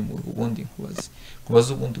ideni y'umuruhu ubundi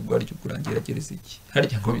nkubaza ubundi bwaryo kurangeragereza iki.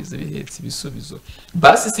 Harya ngo bize bihetse ibisubizo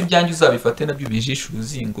basi si byanjye uzabifate nabyo bijisha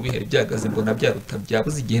uruzingo bihere byagaze mbona byaruta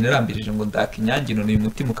byabuze igihe narambirije ngo ndaka inyange none uyu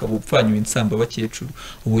mutima ukaba upfanywe insamba bakecuru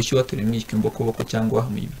ubushyu wature mwishwe imbokoboko cyangwa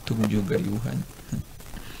wahamuye ibitugu byugari yuhanye.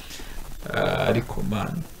 Ariko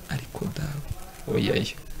man ariko dawe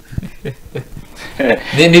oyayo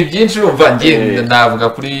ni byinshi urumva ngiye navuga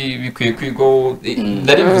kuri bikwiye kwigo.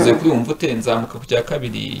 Ndarivuze kuri Umva nzamuka ku cya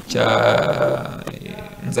kabiri cya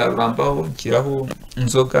nzarurambaho nshyiraho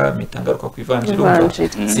inzoga mitangaruka ku ivanjiri.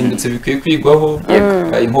 Simbutse bikwiye kwigwaho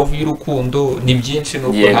inkovu y'urukundo. Ni byinshi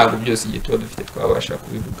nuko ntabwo byose igihe tuba dufite twabasha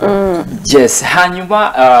kubivuga. Yes, hanyuma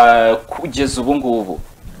kugeza ubu ngubu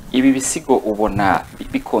ibi bisigo ubona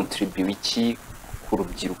bikontribuye iki ku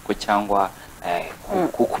rubyiruko cyangwa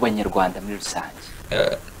ku banyarwanda muri rusange?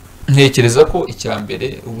 Ntekereza ko icya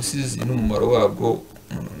mbere ubusizi n'umumaro wabwo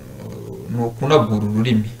ni ukunagura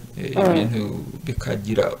ururimi, ibintu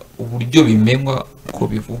bikagira uburyo bimenywa ko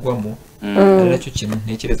bivugwamo. Ari nacyo kintu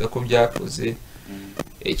ntekereza ko byakoze.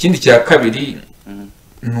 Ikindi cya kabiri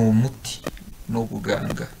ni umuti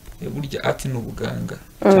n'ubuganga. Burya ati n'ubuganga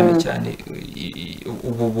cyane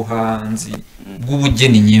ubu buhanzi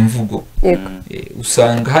bw'ubugeni nyemvugo.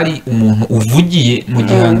 Usanga hari umuntu uvugiye mu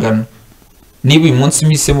gihangano. Niba uyu munsi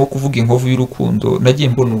mpisemo kuvuga inkovu y'urukundo nagiye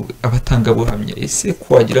mbona abatanga buhamya. Ese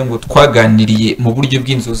ko wagira ngo twaganiriye mu buryo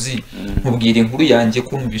bw'inzozi nkubwira inkuru yanjye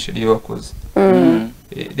ko numvishe ariyo wakoze.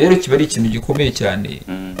 Rero kiba ari ikintu gikomeye cyane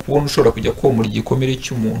kubona ushobora kujya komora igikomere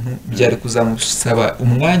cy'umuntu byari kuzamusaba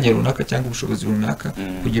umwanya runaka cyangwa ubushobozi runaka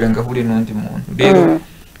kugira ngo ahure n'undi muntu. Rero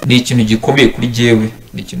ni ikintu gikomeye kuri jewe,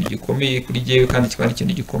 ni ikintu gikomeye kuri jewe kandi kikaba ni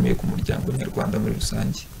ikintu gikomeye ku muryango nyarwanda muri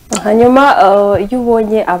rusange. Hanyuma iyo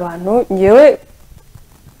ubonye abantu, ngewe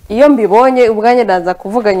iyo mbibonye ubwanjye ndaza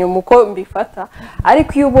kuvuga nyuma uko mbifata,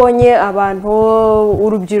 ariko iyo ubonye abantu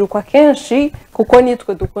urubyiruko akenshi, kuko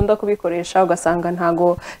nitwe dukunda kubikoresha, ugasanga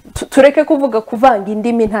ntago tureke kuvuga kuvanga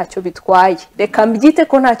indimi ntacyo bitwaye, reka mbyite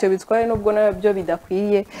ko ntacyo bitwaye nubwo nabyo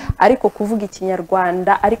bidakwiye, ariko kuvuga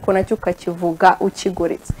ikinyarwanda ariko nacyo ukakivuga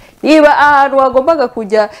ukigoretse. Niba ahantu wagombaga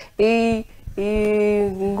kujya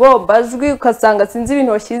ingombajwi ugasanga sinzi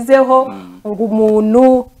ibintu washyizeho ngo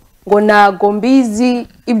umuntu ngo nago mbizi,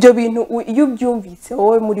 ibyo bintu iyo ubyumvise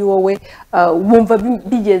wowe muri wowe wumva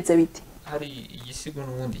bigenze biti? Hari igisigo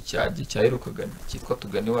n'ubundi cyaherukaga cyitwa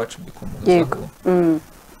tugane iwacu mbikomozaho,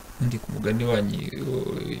 ndi ku mugani wanyu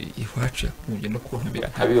iwacu yakumye no kuntumira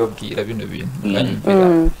nkabibabwira bino bintu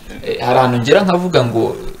nkanyumvira. Hari ahantu ngera nkavuga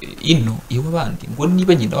ngo ino iwe abandi ngo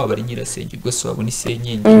niba nyina waba ari nyirasenge ubwo se wabona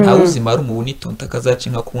isenyenge, ntawe uzimara umubu n'itonta kazaca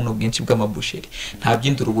inka kubuno bwinshi bw'amabusheri, nta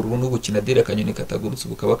by'induruburu n'ubukina dera akanyoni katagurutse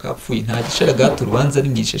bukaba kapfuye, nta gisharagati urubanza ari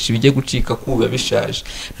nk'ishashi bijye gucika kuba bishaje,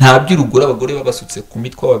 nta by'urugura abagore babasutse ku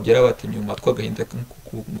mitwe babyara batemye mu matwi agahinda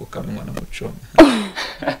ngo kamenywa na mucoma.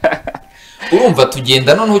 Urumva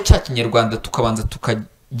tugenda noneho cya kinyarwanda tukabanza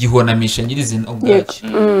tukagihonamisha nyirizina ubwacyo,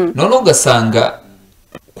 noneho ugasanga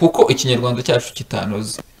kuko ikinyarwanda cyacu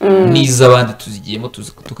kitanoze niza abandi tuzigiyemo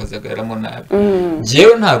tukazagaramo nabi.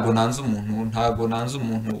 Jewe ntago nanze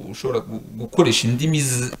umuntu ushobora gukoresha indimi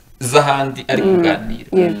z'ahandi ari kuganira,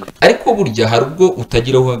 ariko burya hari ubwo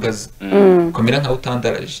utagira aho uhagaze ukamera nkaho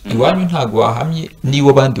utandaraje. Iwanyu ntago wahamye niba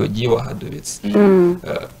abandi bagiye wahadobetse.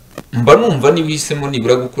 Mba numva nibihisemo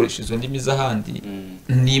nibura gukoresha izo ndimi z'ahandi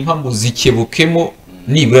nimpa muzikebukemo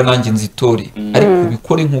nibura nanjye nzitore, ariko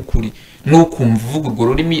ubikore nk'ukuri nukumva uvuga urwo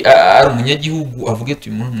rurimi ari umunyagihugu avuge ati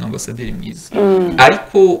uyu muntu umwambasaderi mwiza.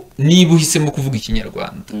 Ariko niba uhisemo kuvuga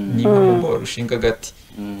ikinyarwanda niba mumba warushinga gati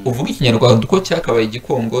uvuga ikinyarwanda uko cyakabaye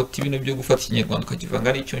igikongoti, bino byo gufata ikinyarwanda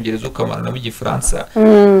ukakivanga n'icyongereza ukamara nabo igifaransa,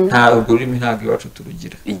 nta urwo rurimi ntabwo iwacu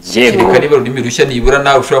turugira. Kereka niba ururimi rushya nibura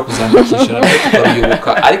nawe ushobora kuzandikisha nabwo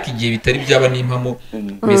tukaruyoboka, ariko igihe bitari byaba n'impamo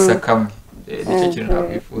mbese kamwe nicyo kintu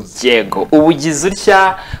nakwifuza. Yego, ubugize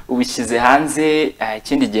utya ubishyize hanze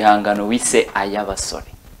ikindi gihangano wise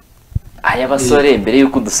ay'abasore. Ay'abasore mbere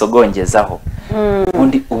yuko udusogongezaho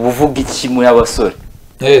ubundi ubuvuga iki muri abasore?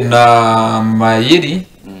 Na mayeri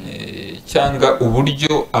cyangwa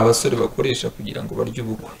uburyo abasore bakoresha kugira ngo barye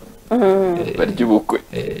ubukwe. Barye ubukwe.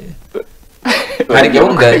 Hari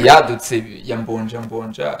gahunda yadutse ya mbonja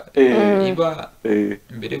iba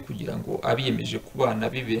mbere kugira ngo abiyemeje kubana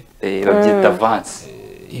bibe babyita avance.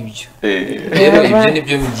 Ibyo rero ibyo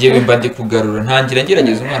nibyo ngiye mba ndi kugarura. Ntangira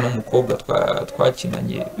ngerageza umwana w'umukobwa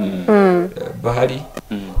twakinanye bahari,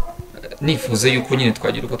 nifuze yuko nyine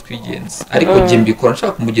twagira uko twigenza, ariko njye mbikora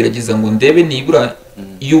nshaka kumugerageza ngo ndebe nibura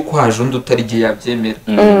yuko haje undi utari igihe yabyemera.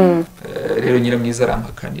 Rero nyiramwiza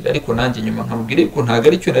arampakanira, ariko nanjye nyuma nkamubwira yuko ntago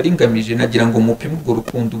ari cyo nari ngamije, nagira ngo mupime ubwo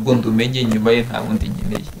rukundo ubwo ndumenye nyuma ye nta wundi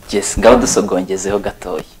nkeneye. Yes, ngaho dusogongezeho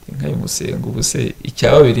gatoya. Inka y'umusengo ubuse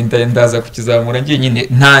icyababiri ndaza kukizamura ngiye nyine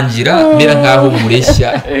ntangira mera nkaho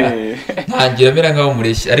mureshya. Ntangira mera nkaho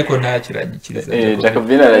mureshya ariko nta kiranyikiriza.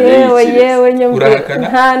 Jacobine aragiye. Yewe nyumva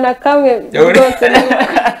nta na kamwe rwose.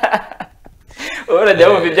 Urajya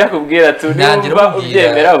wumva ibyakubwira niba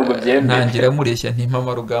ubyemera ubwo byemera. Ntangira mureshya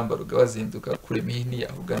ntimpama rugamba rugabazinduka kure mihini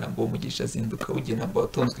yahugana mbo umugisha zinduka ugena mbo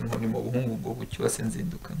watonzwe inkoni mu buhungu bwo bucyose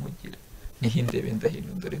nzinduka nkugira nihindebe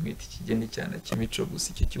ndahindure mwita ikigeni cyane cy'imico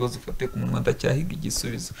gusa icyo kibazo ufate ku munwa ndacyahiga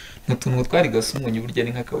igisubizo n'utuntu twari gasumunye burya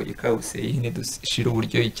ni nk'akabuye kawuseye ihene dushira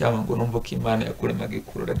uburyo icyama ngo numva ko Imana yakuremaga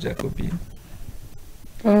ikurura Jacobine.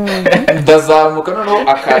 Ndazamuka noneho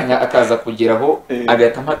akanya akaza kugeraho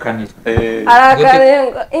agahita mpakanira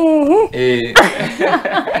arakarenga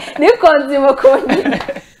niko nzimo kongera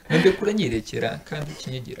nde kuranyirekera kandi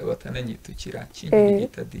kinyegera batananyitukira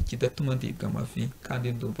kinyegita kidatuma ndibwa amavi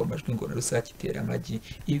kandi ndumva amajwi ngo narusakitera amagi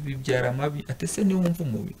ibi byara amabi atese ni wumva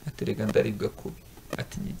umubi aterega ndaribwa kubi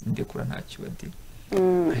ati ndekura ntacyo badi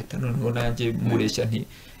ahita noneho nanjye mureshya nti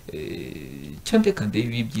cyandeka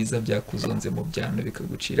ibi byiza byakuzonze mu byano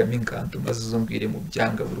bikaguciramo ingando maze uzombwire mu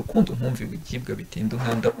byanga urukundo nkumva ibigibwa bitinda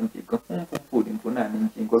nkanda mbibwa nkumva uvura imvunane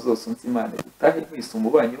ingingo zose unzimane gutahe nk'isi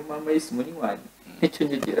umubanyi rumama y'isi umunywanyi nicyo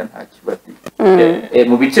nyegera ntacyo badi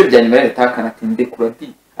mu bice bya nyuma leta akanati ndekura di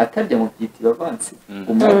atarya mu byiti avance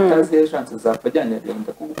umara utazi ejanse zapajyanye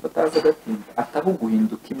agenda kugufata aza agatinda ataho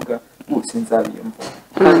guhinduka imbwa bose nzabiyumva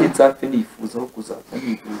kandi nzapfe nifuza aho kuzapfa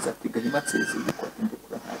nifuza ati gahima nseze yuko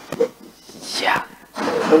ndekura ntacyo badi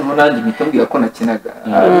noneho nanjye mpita mbwira ko nakinaga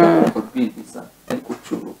kumva rwiriza ariko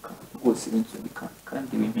ucuruka rwose binsubika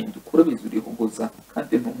kandi ukora bizurihogoza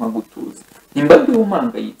kandi ntumpa gutuza nimba ndi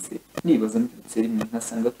umangayitse nibaza mbyutse rimwe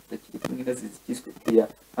nkasanga tutakiri kumwe nazizi kiswe pia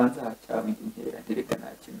hanze hacyaba indi nkera ntereka nta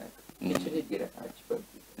kinaga nicyo nibwira nta kibazo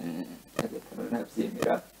agatano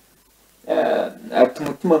nabyemera ati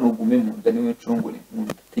umutima nugume mu nda niwe ncungure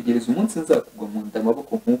nkunda tegereza umunsi nzakugwa mu nda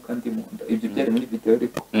amaboko nk'uko andi mu nda ibyo byari muri video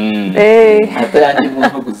ariko atayanjye mu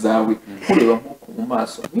ntugu zawe kureba nk'uko mu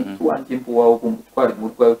maso nk'iki wanjye mbu wawe bumutware mu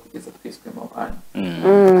rwawe kugeza twiswe mahane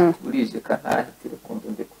burije kanahite rukundo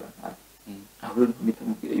ndekura ntahe aho rero mpita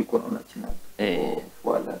mubwira yuko none akinaga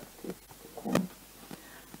wala rukundo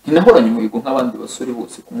ntinahoranye umuhigo nk'abandi basore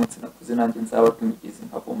bose ku munsi nakuze nanjye nzaba rw'imigezi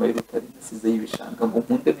nkavoma y'urutare nasize y'ibishanga ngo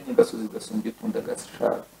nkunde n'ingasozi gasumbye utunda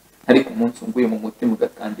agashaka ariko umunsi unguye mu mutima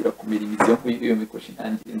ugatangira kumira imizi yo nk'iyo mikoshi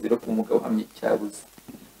intangira inzira ku mugabo uhamye icyabuze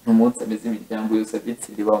n'umunsi ameze imiryango yose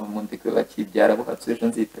avinsiri ba mu ndekwe bakibyara buhatse ejo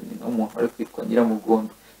nzitanye n'umuntu ari kwitwa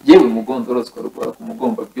nyiramugondo yewe umugondo uroswa rugora ku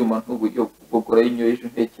mugomba byuma n'uburyo bwogora y'inyoye ejo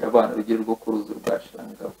ntekera abana urugero rwo kuruza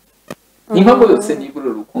rwashangabo impamvu yose nibura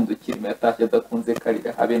urukundo kirimo yatashye adakunze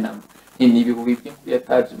karira habe namba ntibihubi by'inkubi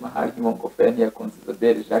yataje mahari nk'ingofero ntiyakunze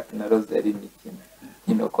Isabelle Jacques na Rose yari n'ikindi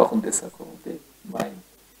nkino kwa hundesa ko de mai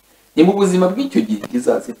ni mu buzima bw'icyo gihe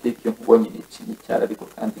kizaza iteka iyo nkubonye n'ikintu cyara ariko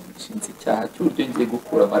kandi gishinze icyaha cy'uburyo ngiye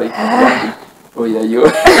gukura marayika kandi oya yo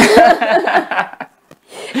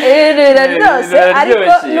rwose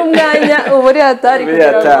ariko n'umwanya uba uri hatari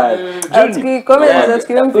kugira ngo twikomeze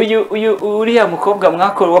twiyumve uyu uriya mukobwa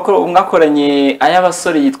mwakoranye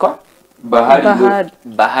ay'abasore yitwa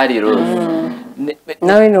Bahari Rose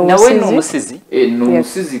nawe ni umusizi ni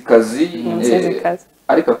umusizikazi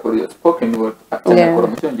ariko akora spoken word akora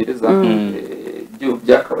mu cyongereza byo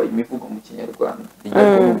byakabaye imivugo mu kinyarwanda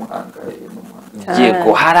ariko n'umuhanga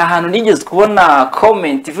yego hari ahantu nigeze kubona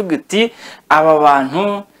comment ivuga iti aba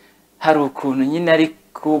bantu hari ukuntu nyine ari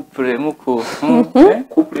couple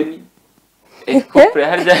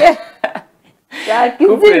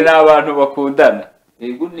couple ni abantu bakundana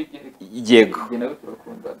yego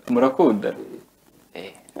murakundana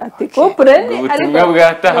ati couple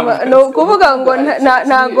ni ukuvuga ngo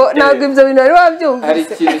ntabwo ibyo bintu wari wabyumvise hari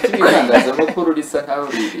ikintu cy'ibitangazamakuru risa nkaho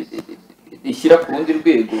rishyira ku rundi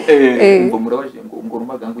rwego ngo murabaje ngo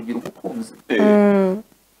Rumaga ngo ugira umukunzi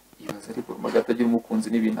ibaza ariko Rumaga atagira umukunzi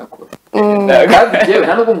n'ibintu akora kandi jewe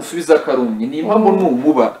nta nubwo musubiza akarumye ni impamvu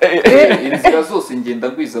numuba inzira zose ngenda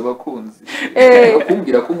ngwiza abakunzi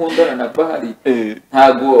kumbwira ko nkundana na Bahari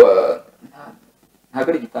ntago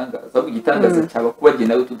ari igitangaza ahubwo igitangaza cyaba kuba jye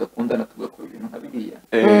nawe tudakundana tugakora ibintu nka biriya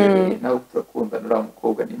nawe turakundana uriya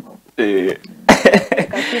mukobwa n'impamvu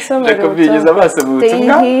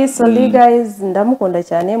sorry guys ndamukunda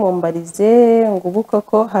cyane mumbarize ngo ubu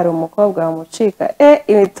koko hari umukobwa wamucika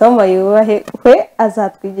imitoma yubahe we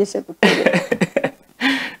azatwigishe gutera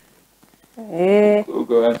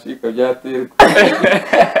ubwo wanshika byaterwa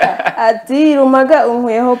ati Rumaga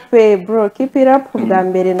unkuyeho pe bro keep it up bwa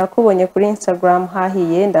mbere nakubonye kuri Instagram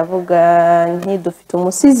hahiye ndavuga dufite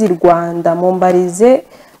umusizi Rwanda mumbarize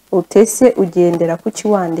utese ugendera kuki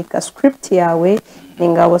wandika script yawe ni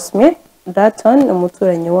Ngabo Smith Daton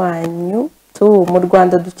umuturanyi wanyu mu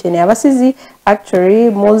Rwanda dukeneye abasizi actually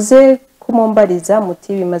muze kumumbariza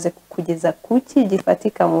muti bimaze kugeza kuki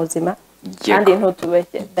gifatika mu buzima kandi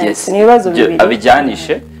ntutubeshye nibazo bibiri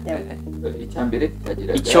abijyanishe icyambere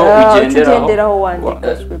kitagira icyo ugenderaho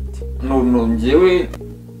wandika script njyewe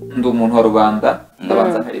ndi umuntu wa Rwanda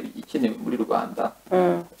ndabanza nkareba igikenewe muri Rwanda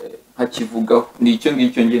nkakivugaho ni icyo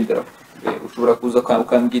ngicyo ngenderaho ushobora kuza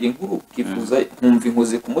ukambwira inkuru ukifuza nkumva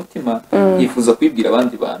inkoze ku mutima nkifuza kwibwira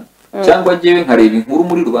abandi bantu cyangwa njyewe nkareba inkuru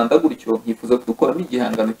muri Rwanda gutyo nkifuza gukoramo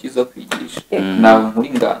igihangano cyiza kwigisha nawe muri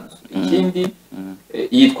Nganzo ikindi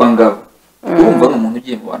yitwa Ngabo urumva ni umuntu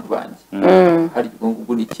ugiye mu bantu banjye hari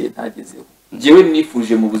ubwo n'ikihe ntagezeho njyewe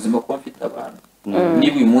nifuje mu buzima kuba mfite abantu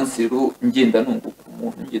niba uyu munsi rero ngenda nunguka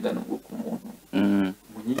umuntu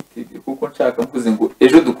munyitege kuko nshaka mvuze ngo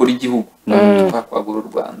ejo dukora igihugu twakwagura u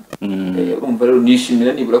Rwanda urumva rero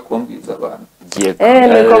nishimira nibura kuba mbwiza abantu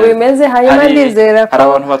niko bimeze hanyuma ndizera hari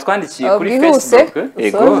abantu batwandikiye kuri Facebook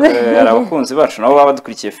hari abakunzi bacu nabo baba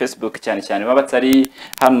badukurikiye Facebook cyane cyane baba batari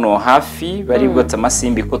hano hafi bari gota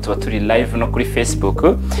amasimbi ko tuba turi live no kuri Facebook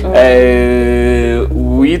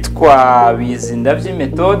witwa Bizindavye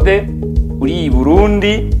Methode uri i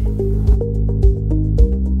Burundi